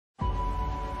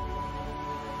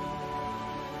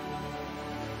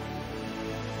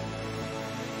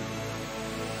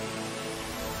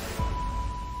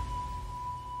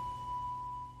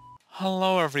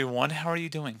Hello everyone, how are you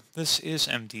doing? This is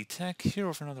MD Tech here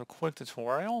with another quick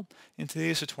tutorial. In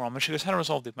today's tutorial, I'm going to show you guys how to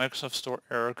resolve the Microsoft Store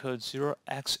error code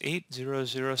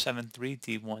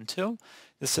 0x80073d12.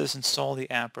 This says install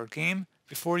the app or game.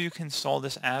 Before you can install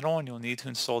this add-on, you'll need to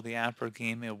install the app or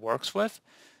game it works with.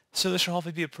 So this should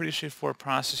hopefully be a pretty straightforward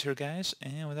process here, guys.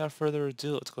 And without further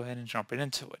ado, let's go ahead and jump right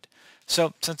into it.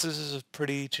 So since this is a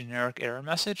pretty generic error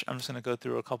message, I'm just going to go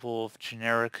through a couple of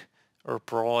generic or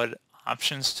broad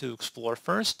options to explore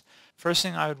first. First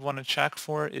thing I would want to check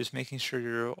for is making sure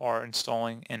you are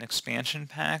installing an expansion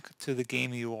pack to the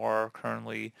game you are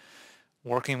currently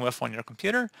working with on your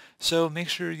computer. So make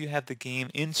sure you have the game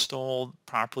installed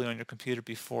properly on your computer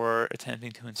before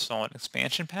attempting to install an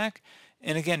expansion pack.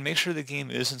 And again, make sure the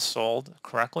game is installed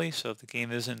correctly. So if the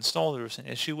game is installed, there's an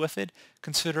issue with it,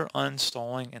 consider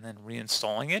uninstalling and then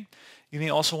reinstalling it. You may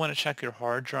also want to check your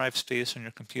hard drive space on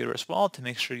your computer as well to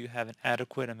make sure you have an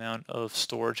adequate amount of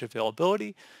storage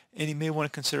availability. And you may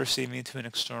want to consider saving it to an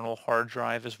external hard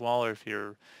drive as well, or if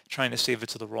you're trying to save it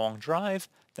to the wrong drive,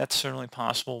 that's certainly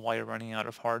possible while you're running out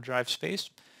of hard drive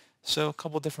space. So a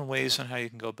couple different ways on how you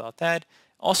can go about that.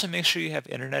 Also make sure you have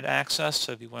internet access.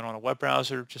 So if you went on a web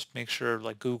browser, just make sure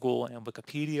like Google and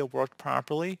Wikipedia worked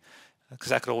properly, because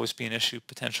that could always be an issue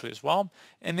potentially as well.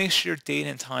 And make sure your date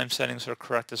and time settings are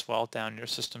correct as well down your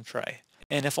system tray.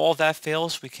 And if all that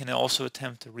fails, we can also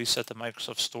attempt to reset the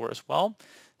Microsoft Store as well.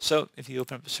 So if you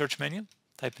open up the search menu,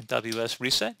 type in WS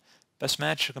Reset. Best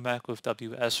match should come back with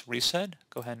WS Reset.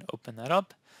 Go ahead and open that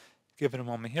up. Give it a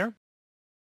moment here.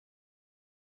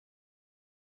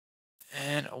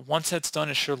 And once that's done,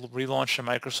 it should relaunch the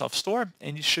Microsoft Store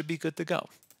and you should be good to go.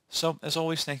 So as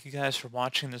always, thank you guys for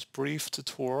watching this brief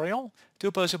tutorial. I do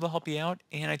hope I was able to help you out,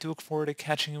 and I do look forward to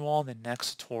catching you all in the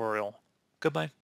next tutorial. Goodbye.